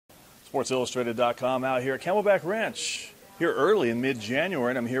SportsIllustrated.com out here at Camelback Ranch, here early in mid-January,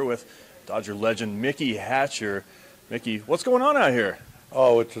 and I'm here with Dodger legend Mickey Hatcher. Mickey, what's going on out here?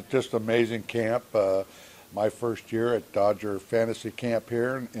 Oh, it's just amazing camp. My first year at Dodger Fantasy Camp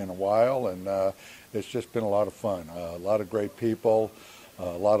here in a while, and it's just been a lot of fun. A lot of great people,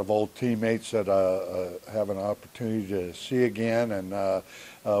 a lot of old teammates that have an opportunity to see again, and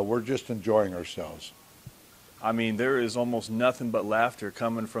we're just enjoying ourselves. I mean, there is almost nothing but laughter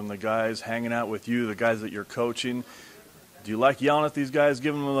coming from the guys hanging out with you, the guys that you're coaching. Do you like yelling at these guys,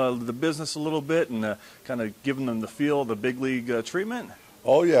 giving them the business a little bit and kind of giving them the feel, the big league treatment?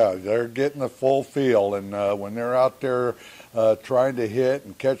 Oh, yeah, they're getting the full feel, and when they're out there trying to hit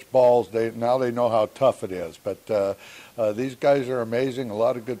and catch balls, now they know how tough it is. But these guys are amazing, a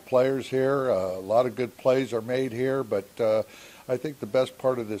lot of good players here, a lot of good plays are made here, but I think the best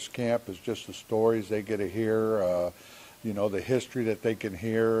part of this camp is just the stories they get to hear, you know, the history that they can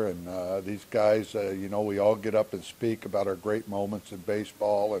hear, and these guys, you know, we all get up and speak about our great moments in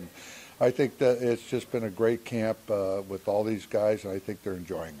baseball, and I think that it's just been a great camp with all these guys, and I think they're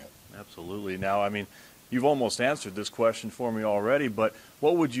enjoying it. Absolutely. Now, I mean, you've almost answered this question for me already, but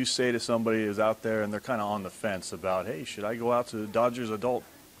what would you say to somebody who's out there and they're kind of on the fence about, hey, should I go out to the Dodgers adult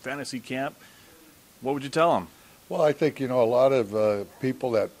fantasy camp? What would you tell them? Well, I think, you know, a lot of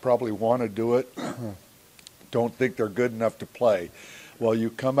people that probably want to do it don't think they're good enough to play. Well,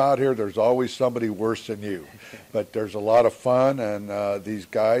 you come out here, there's always somebody worse than you. But there's a lot of fun, and these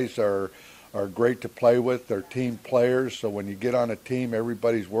guys are great to play with. They're team players, so when you get on a team,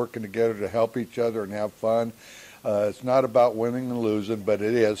 everybody's working together to help each other and have fun. It's not about winning and losing, but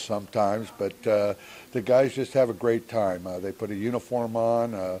it is sometimes. But the guys just have a great time. They put a uniform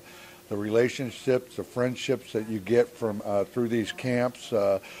on. The relationships, the friendships that you get from through these camps,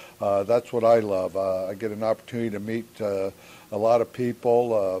 that's what I love. I get an opportunity to meet a lot of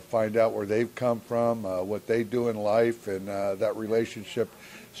people, find out where they've come from, what they do in life, and that relationship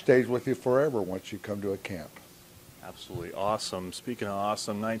stays with you forever once you come to a camp. Absolutely awesome. Speaking of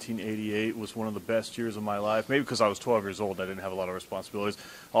awesome, 1988 was one of the best years of my life. Maybe because I was 12 years old, I didn't have a lot of responsibilities.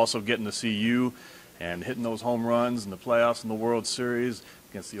 Also getting to see you and hitting those home runs in the playoffs and the World Series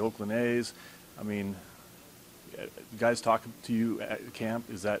against the Oakland A's. I mean, guys talking to you at camp,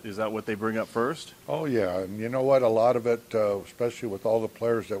 is that what they bring up first? Oh, yeah, and you know what? A lot of it, especially with all the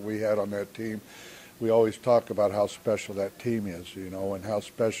players that we had on that team, we always talk about how special that team is, you know, and how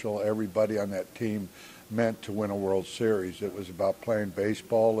special everybody on that team meant to win a World Series. It was about playing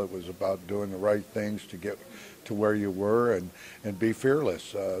baseball. It was about doing the right things to get to where you were and be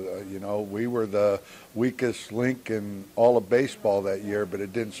fearless. You know, we were the weakest link in all of baseball that year, but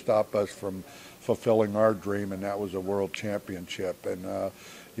it didn't stop us from fulfilling our dream, and that was a world championship. And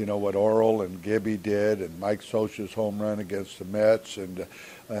you know what Oral and Gibby did, and Mike Scioscia's home run against the Mets,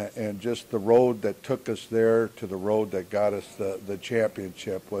 and just the road that took us there to the road that got us the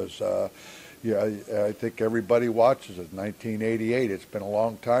championship was. Yeah, I think everybody watches it. 1988. It's been a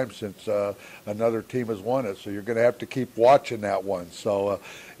long time since another team has won it, so you're going to have to keep watching that one. So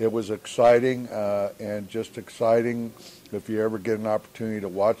it was exciting, and just exciting. If you ever get an opportunity to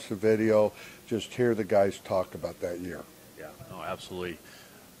watch the video, just hear the guys talk about that year. Yeah, no, absolutely.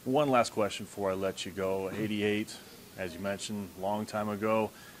 One last question before I let you go. 88, as you mentioned, long time ago.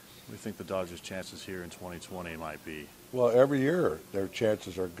 What do you think the Dodgers' chances here in 2020 might be? Well, every year their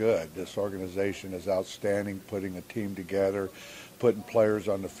chances are good. This organization is outstanding, putting a team together, putting players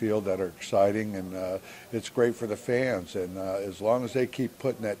on the field that are exciting, and it's great for the fans. And as long as they keep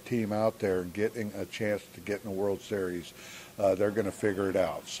putting that team out there and getting a chance to get in the World Series, they're going to figure it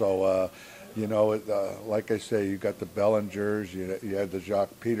out. So, you know, like I say, you got the Bellingers, you have the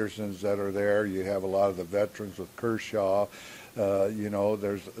Jacques Petersons that are there, you have a lot of the veterans with Kershaw. You know,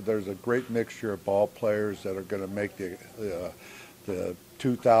 there's a great mixture of ball players that are going to make the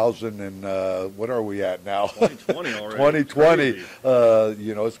 2000 and what are we at now? 2020 already. 2020.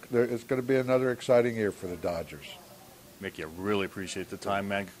 You know, it's going to be another exciting year for the Dodgers. Mickey, I really appreciate the time,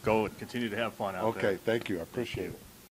 man. Go and continue to have fun out there. Okay, thank you. I appreciate it.